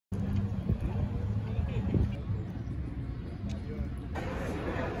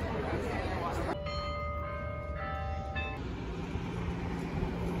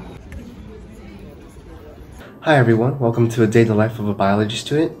Hi everyone, welcome to a day in the life of a biology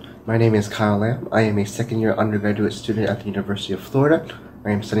student. My name is Kyle Lam. I am a second-year undergraduate student at the University of Florida. I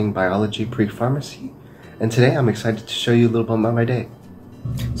am studying biology pre-pharmacy, and today I'm excited to show you a little bit about my day.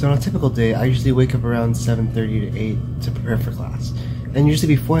 So on a typical day, I usually wake up around 7:30 to 8 to prepare for class. And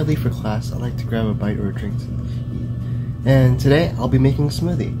usually before I leave for class, I like to grab a bite or a drink to eat. And today, I'll be making a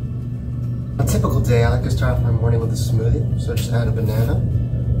smoothie. On a typical day, I like to start off my morning with a smoothie, so just add a banana,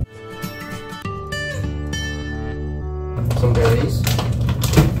 some berries,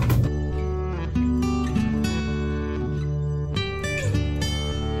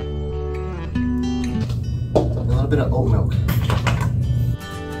 a little bit of oat milk.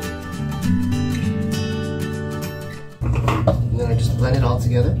 And then I just blend it all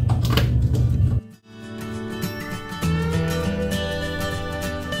together.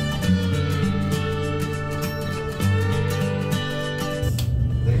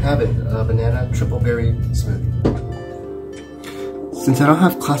 There you have it, a banana triple berry smoothie. Since I don't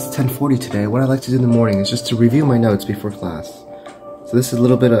have class at 10:40 today, what I like to do in the morning is just to review my notes before class. So this is a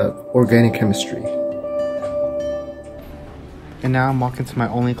little bit of organic chemistry. And now I'm walking to my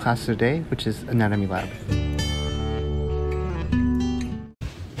only class of the day, which is anatomy lab.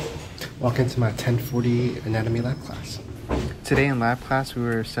 Walk into my 10:40 anatomy lab class. Today in lab class, we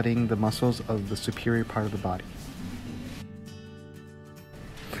were studying the muscles of the superior part of the body.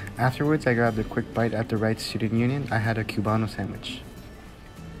 Afterwards, I grabbed a quick bite at the Right Student Union. I had a Cubano sandwich.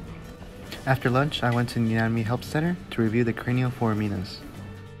 After lunch, I went to the Anatomy Help Center to review the cranial foraminas.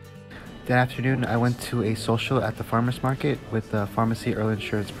 That afternoon, I went to a social at the farmer's market with the Pharmacy Early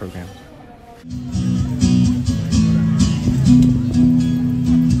Insurance Program.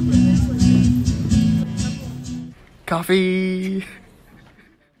 Coffee!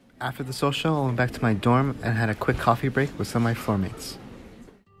 After the social, I went back to my dorm and had a quick coffee break with some of my floor mates.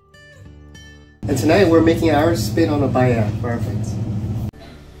 And tonight we're making our spin on a paella for our friends.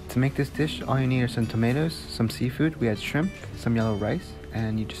 To make this dish, all you need are some tomatoes, some seafood, we had shrimp, some yellow rice,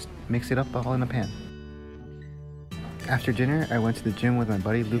 and you just mix it up all in a pan. After dinner, I went to the gym with my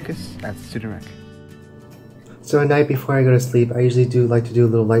buddy Lucas at Student Rec. So at night before I go to sleep, I usually like to do a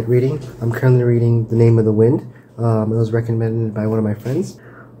little light reading. I'm currently reading The Name of the Wind. It was recommended by one of my friends.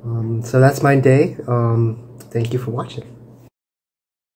 So that's my day. Thank you for watching.